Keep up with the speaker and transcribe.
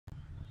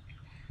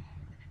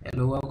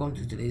Hello, welcome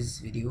to today's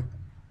video.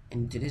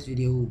 In today's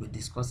video, we'll be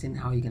discussing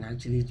how you can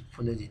actually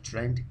follow the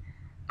trend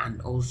and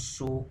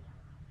also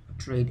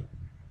trade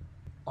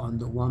on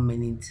the 1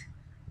 minute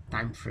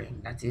time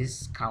frame, that is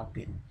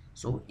scalping.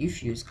 So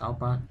if you're a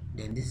scalper,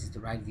 then this is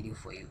the right video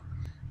for you.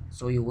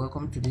 So you're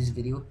welcome to this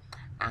video.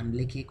 I'm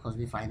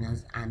KOSB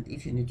Finance, and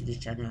if you're new to this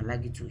channel, I'd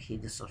like you to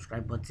hit the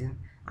subscribe button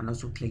and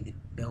also click the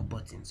bell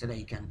button so that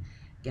you can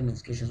get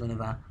notifications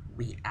whenever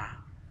we are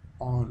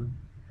on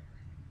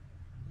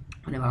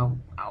whenever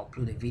I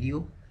upload a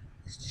video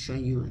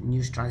showing you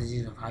new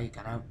strategies of how you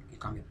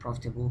can be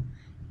profitable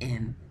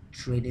in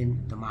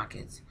trading the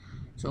market.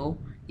 So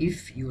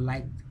if you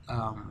like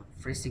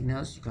free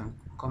signals, you can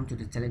come to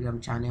the Telegram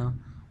channel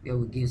where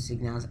we give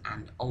signals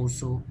and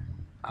also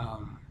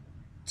um,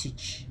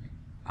 teach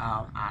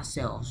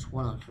ourselves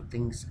one or two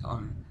things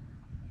on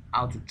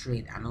how to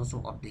trade and also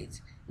updates.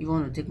 If you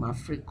want to take my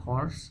free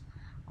course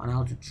on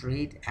how to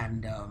trade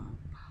and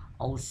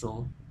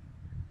also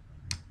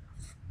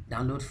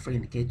download free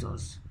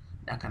indicators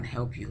that can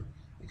help you,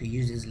 you can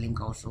use this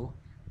link also.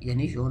 And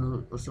if you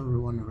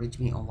want to reach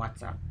me on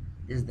WhatsApp,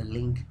 this is the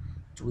link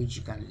to which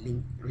you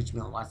can reach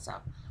me on WhatsApp.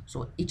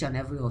 So each and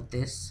every of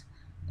this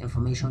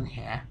information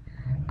here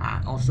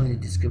are also in the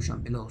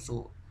description below.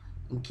 So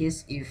in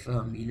case if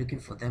you're looking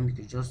for them, you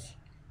can just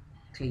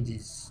click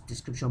this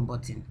description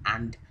button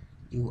and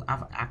you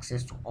have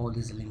access to all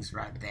these links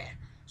right there.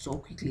 So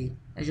quickly,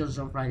 let's just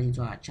jump right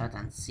into our chat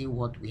and see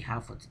what we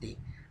have for today.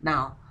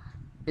 Now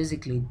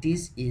basically,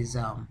 this is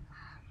an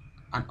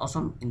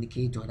awesome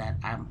indicator that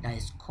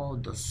is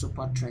called the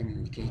SuperTrend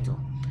indicator.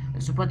 The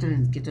SuperTrend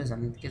indicator is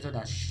an indicator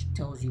that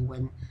tells you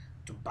when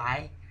to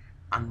buy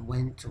and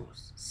when to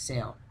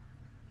sell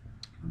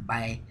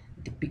by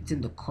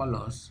depicting the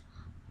colors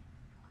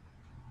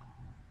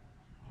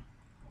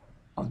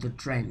of the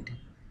trend.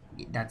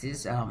 That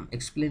is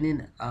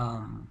explaining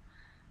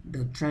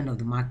the trend of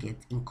the market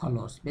in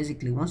colors.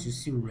 Basically, once you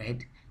see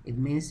red, it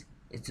means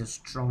it's a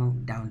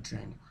strong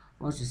downtrend.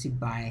 Once you see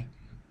buy,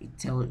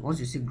 once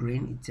you see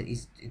green,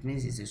 it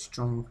means it's a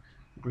strong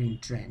green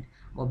trend.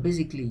 But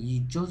basically, you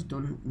just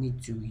don't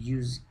need to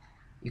use,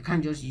 you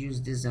can't just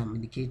use this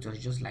indicators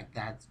just like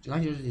that. You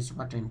can't use the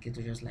super trend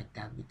indicator just like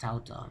that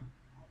without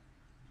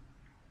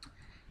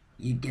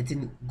you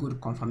getting good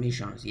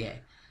confirmations. Yeah,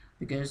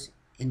 because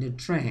in the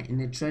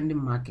trending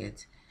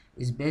market,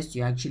 it's best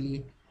you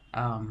actually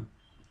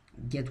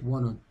get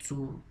one or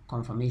two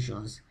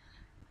confirmations,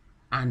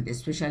 and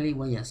especially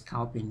when you're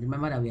scalping,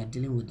 remember that we are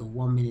dealing with the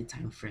 1 minute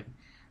time frame.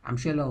 I'm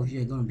sure a lot of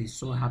you are going to be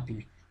so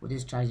happy with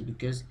this strategy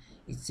because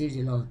it saves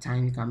you a lot of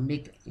time. You can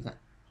make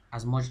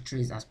as much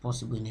trades as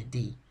possible in a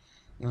day,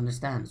 you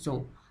understand?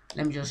 So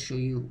let me just show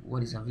you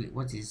what is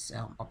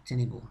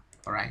obtainable.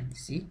 All right,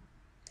 see,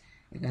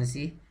 you can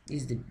see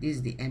this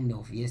is the end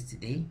of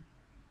yesterday.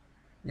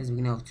 That's the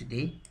beginning of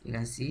today. You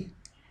can see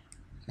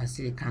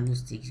the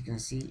candlesticks. You can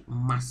see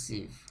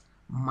massive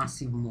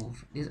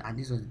move.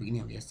 This was the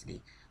beginning of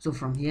yesterday. So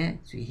from here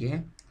to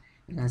here,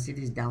 you can see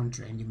this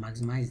downtrend. You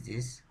maximize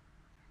this,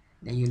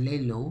 then you lay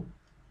low,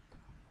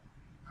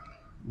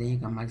 then you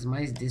can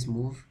maximize this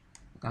move,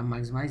 you can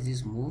maximize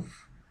this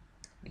move,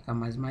 you can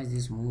maximize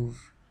this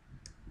move,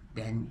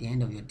 then the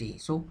end of your day.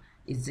 So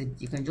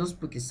you can just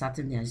pick a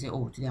certain day and say,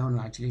 oh, today I want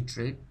to actually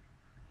trade,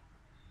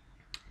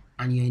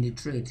 and you're in the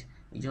trade.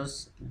 You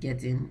just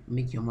get in,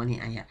 make your money,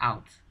 and you're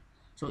out.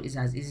 So it's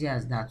as easy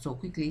as that. So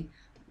quickly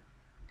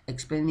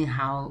explaining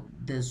how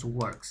this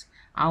works,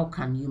 how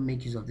can you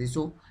make use of this.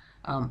 So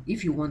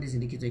if you want this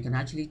indicator, you can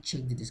actually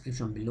check the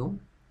description below.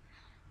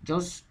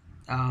 Just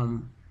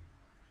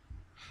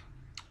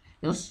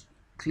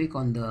click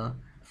on the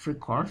free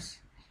course.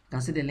 You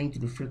can see the link to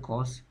the free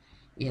course.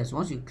 Yes,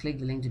 once you click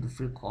the link to the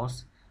free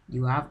course,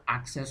 you have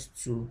access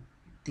to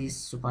this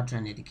super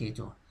trend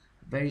indicator.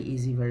 Very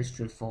easy, very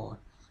straightforward.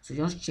 So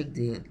just check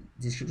the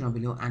description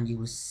below and you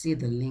will see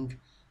the link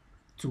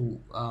to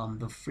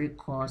the free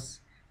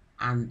course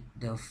and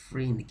the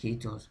free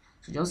indicators.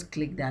 So just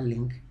click that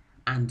link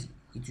and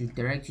it will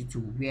direct you to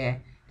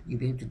where you'll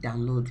be able to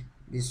download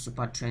this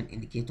super trend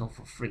indicator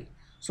for free.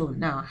 So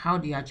now, how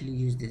do you actually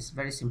use this?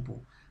 Very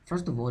simple.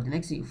 First of all, the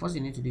next thing you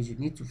need to do is you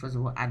need to first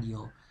of all add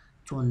your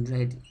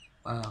 200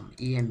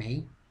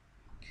 EMA.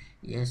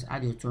 Yes,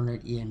 add your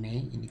 200 EMA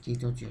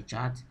indicator to your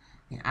chart,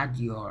 and add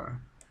your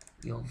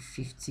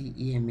 50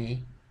 EMA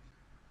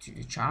to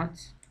the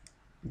chart,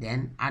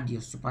 then add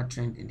your super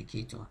trend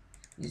indicator.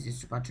 This is the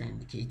super trend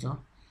indicator.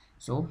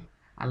 So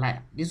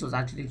this was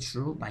actually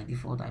true by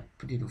default. I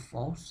put it to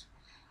false.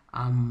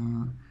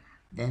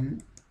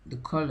 Then the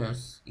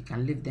colors, you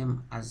can leave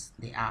them as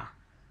they are.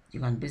 You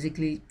can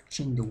basically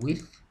change the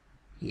width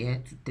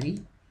here to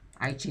 3.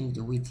 I change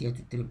the width here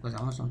to 3 because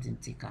I want something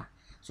thicker.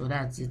 So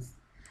that's it.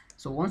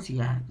 So once you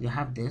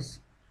have this,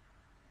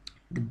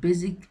 the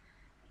basic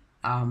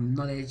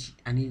knowledge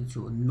I need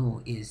to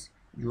know is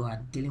you are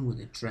dealing with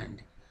a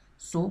trend.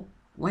 So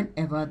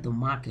whenever the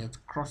market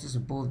crosses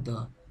above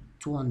the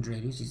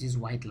 200, which is this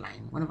white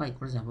line, whenever it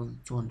crosses above the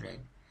 200,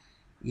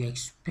 you're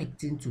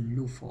expecting to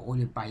look for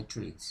only buy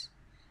trades.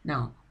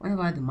 Now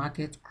whenever the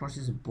market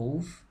crosses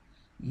above,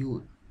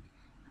 you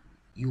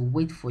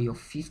wait for your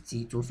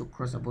 50 to also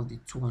cross above the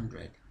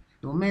 200.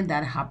 The moment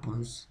that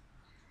happens,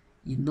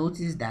 you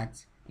notice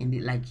that in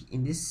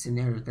this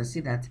scenario, you can see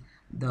that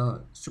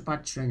the super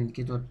trend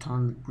indicator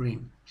turned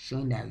green,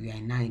 showing that we are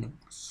now in a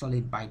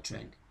solid buy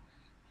trend.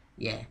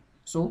 Yeah,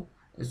 so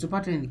the super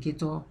trend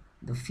indicator,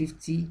 the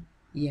 50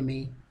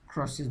 EMA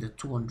crosses the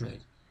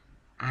 200,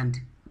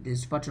 and the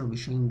super trend will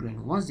be showing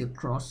green. Once they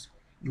cross,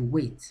 you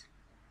wait.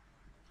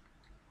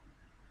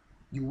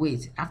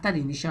 After the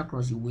initial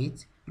cross, you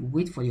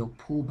wait for your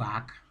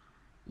pullback.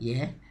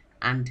 Yeah,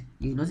 and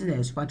you notice that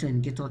the super trend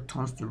indicator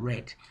turns to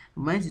red.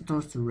 Once it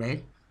turns to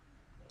red,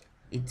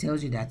 it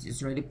tells you that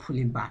it's already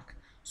pulling back.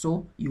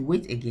 So you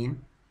wait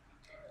again,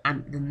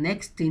 and the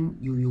next thing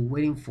you're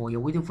waiting for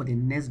the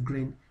next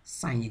green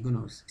sign you're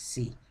gonna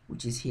see,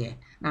 which is here.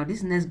 Now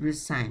this next green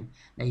sign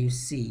that you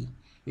see,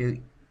 the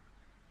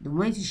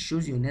moment it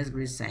shows your next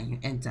green sign, you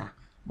enter.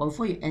 But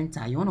before you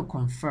enter, you want to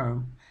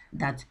confirm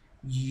that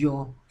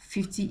your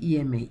 50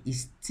 EMA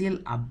is still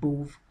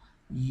above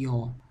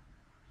your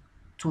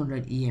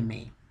 200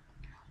 EMA.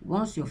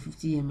 Once your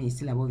 50 EMA is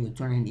still above your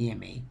 200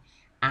 EMA,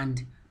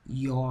 and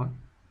your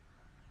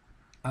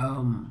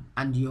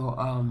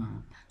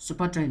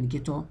super trend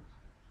indicator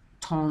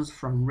turns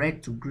from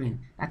red to green,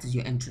 that is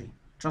your entry.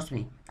 Trust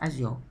me, that's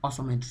your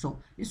awesome entry. So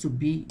this will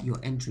be your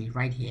entry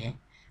right here,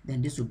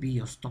 then this will be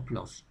your stop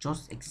loss,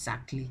 just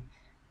exactly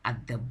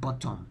at the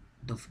bottom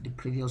of the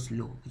previous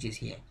low, which is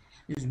here.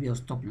 This will be your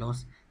stop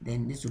loss,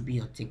 then this will be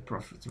your take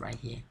profit right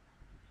here.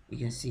 You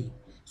can see,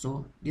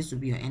 so this will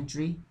be your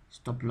entry,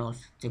 stop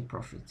loss, take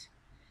profit.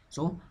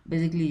 So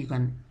basically you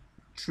can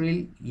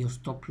trail your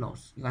stop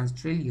loss, you can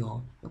trail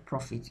your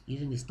profit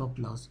using the stop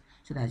loss,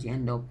 so that you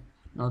end up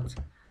not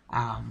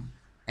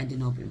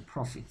ending up in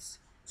profits.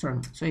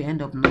 So you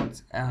end up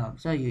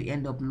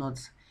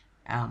not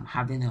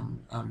having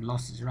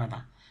losses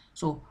rather.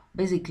 So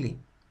basically,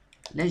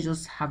 let's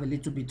just have a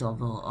little bit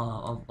of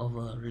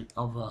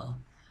a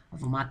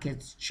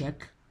market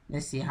check.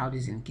 Let's see how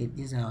this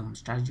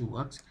strategy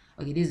works.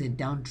 Okay, this is a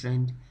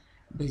downtrend.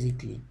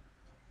 Basically,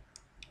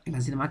 you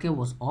can see the market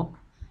was up,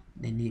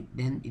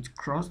 then it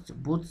crossed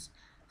both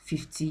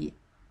 50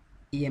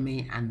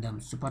 EMA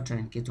and super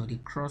trend indicator. They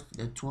crossed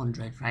the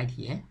 200 right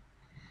here.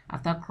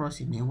 After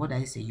crossing, then what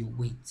I say, you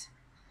wait.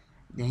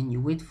 Then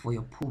you wait for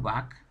your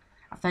pullback.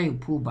 After you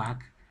pull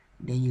back,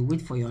 then you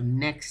wait for your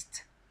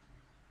next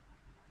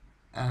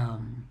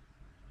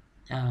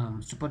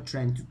super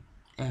trend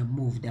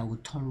move that will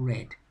turn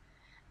red.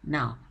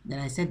 Now, then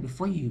I said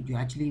before you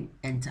actually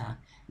enter,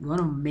 you want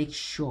to make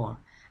sure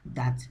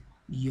that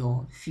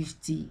your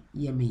 50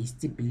 EMA is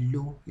still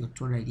below your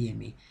 200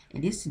 EMA.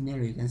 In this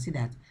scenario, you can see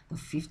that the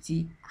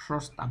 50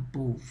 crossed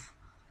above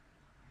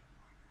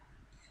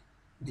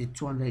the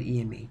 200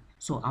 EMA.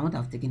 So I won't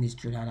have taken this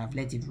trade, I would have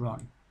let it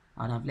run.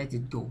 I would have let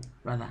it go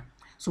rather.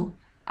 So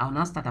I'll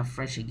now start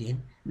afresh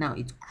again. Now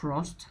it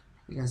crossed,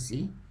 you can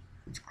see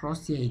it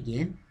crossed here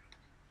again,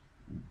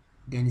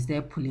 then it's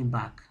there pulling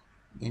back,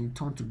 then it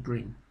turned to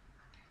green,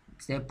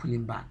 it's there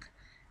pulling back,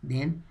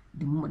 then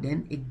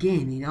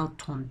again it now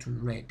turned to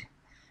red.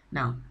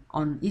 Now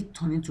on it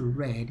turning to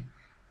red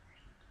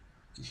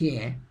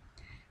here,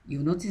 you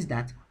notice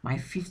that my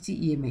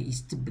 50 EMA is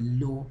still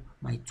below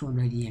my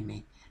 200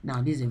 EMA.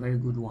 Now this is a very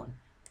good one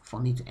for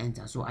me to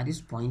enter. So at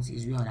this point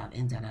is where I've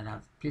entered, and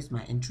I've placed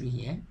my entry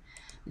here.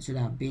 This would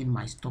have been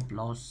my stop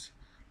loss,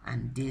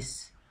 and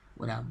this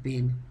would have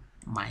been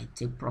my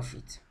take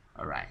profit.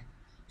 All right,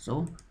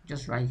 so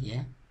just right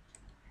here,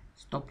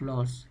 stop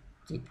loss,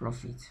 take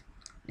profit,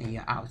 then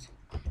you're out.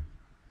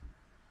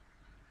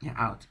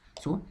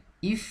 So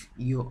if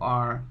you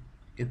are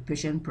a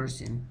patient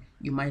person,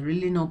 you might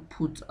really not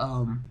put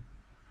a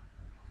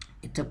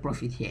take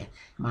profit here.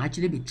 You might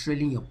actually be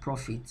trailing your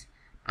profit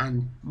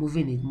and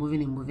moving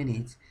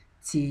it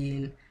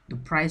till the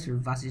price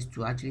reverses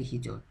to actually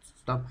hit your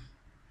stop.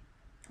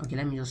 Okay,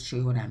 let me just show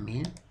you what I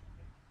mean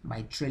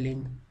by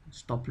trailing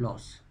stop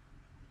loss.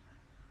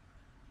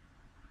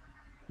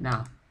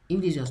 Now if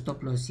this is your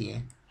stop loss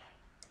here,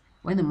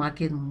 when the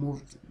market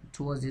moved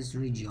towards this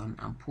region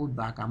and pulled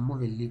back and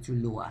moved a little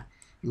lower,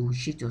 you will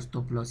hit your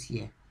stop loss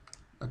here.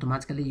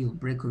 Automatically you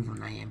break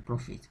even and you're in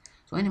profit.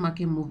 So when the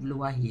market move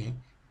lower here,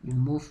 you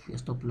move your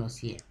stop loss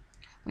here.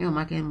 When your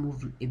market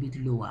move a bit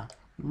lower,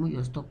 you move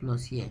your stop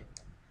loss here.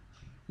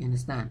 You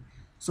understand?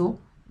 So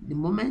the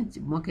moment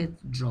the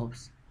market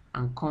drops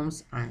and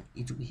comes, and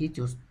it will hit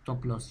your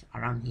stop loss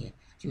around here,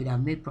 so you would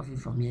have made profit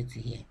from here to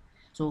here.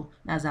 So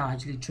that's how I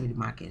actually trade the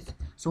market.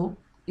 So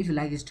if you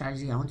like this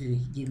strategy, I want you to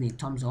give me a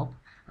thumbs up,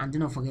 and do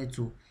not forget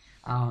to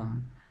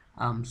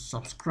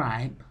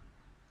subscribe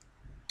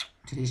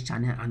to this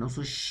channel, and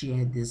also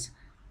share this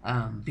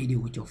video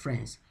with your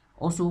friends.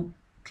 Also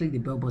click the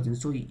bell button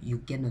so you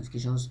get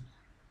notifications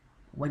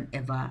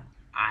whenever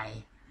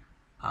I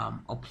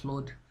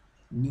upload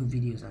new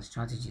videos and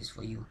strategies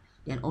for you.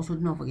 Then also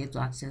do not forget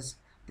to access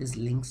these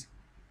links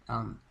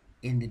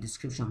in the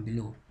description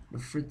below: the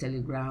free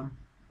Telegram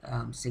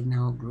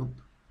signal group,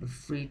 the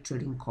free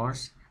trading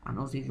course, and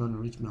also if you want to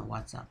reach me on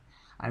WhatsApp.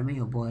 I remain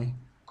your boy,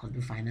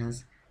 KOSB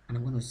Finance, and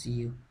I'm going to see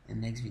you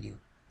in the next video.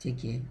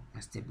 Take care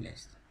and stay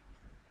blessed.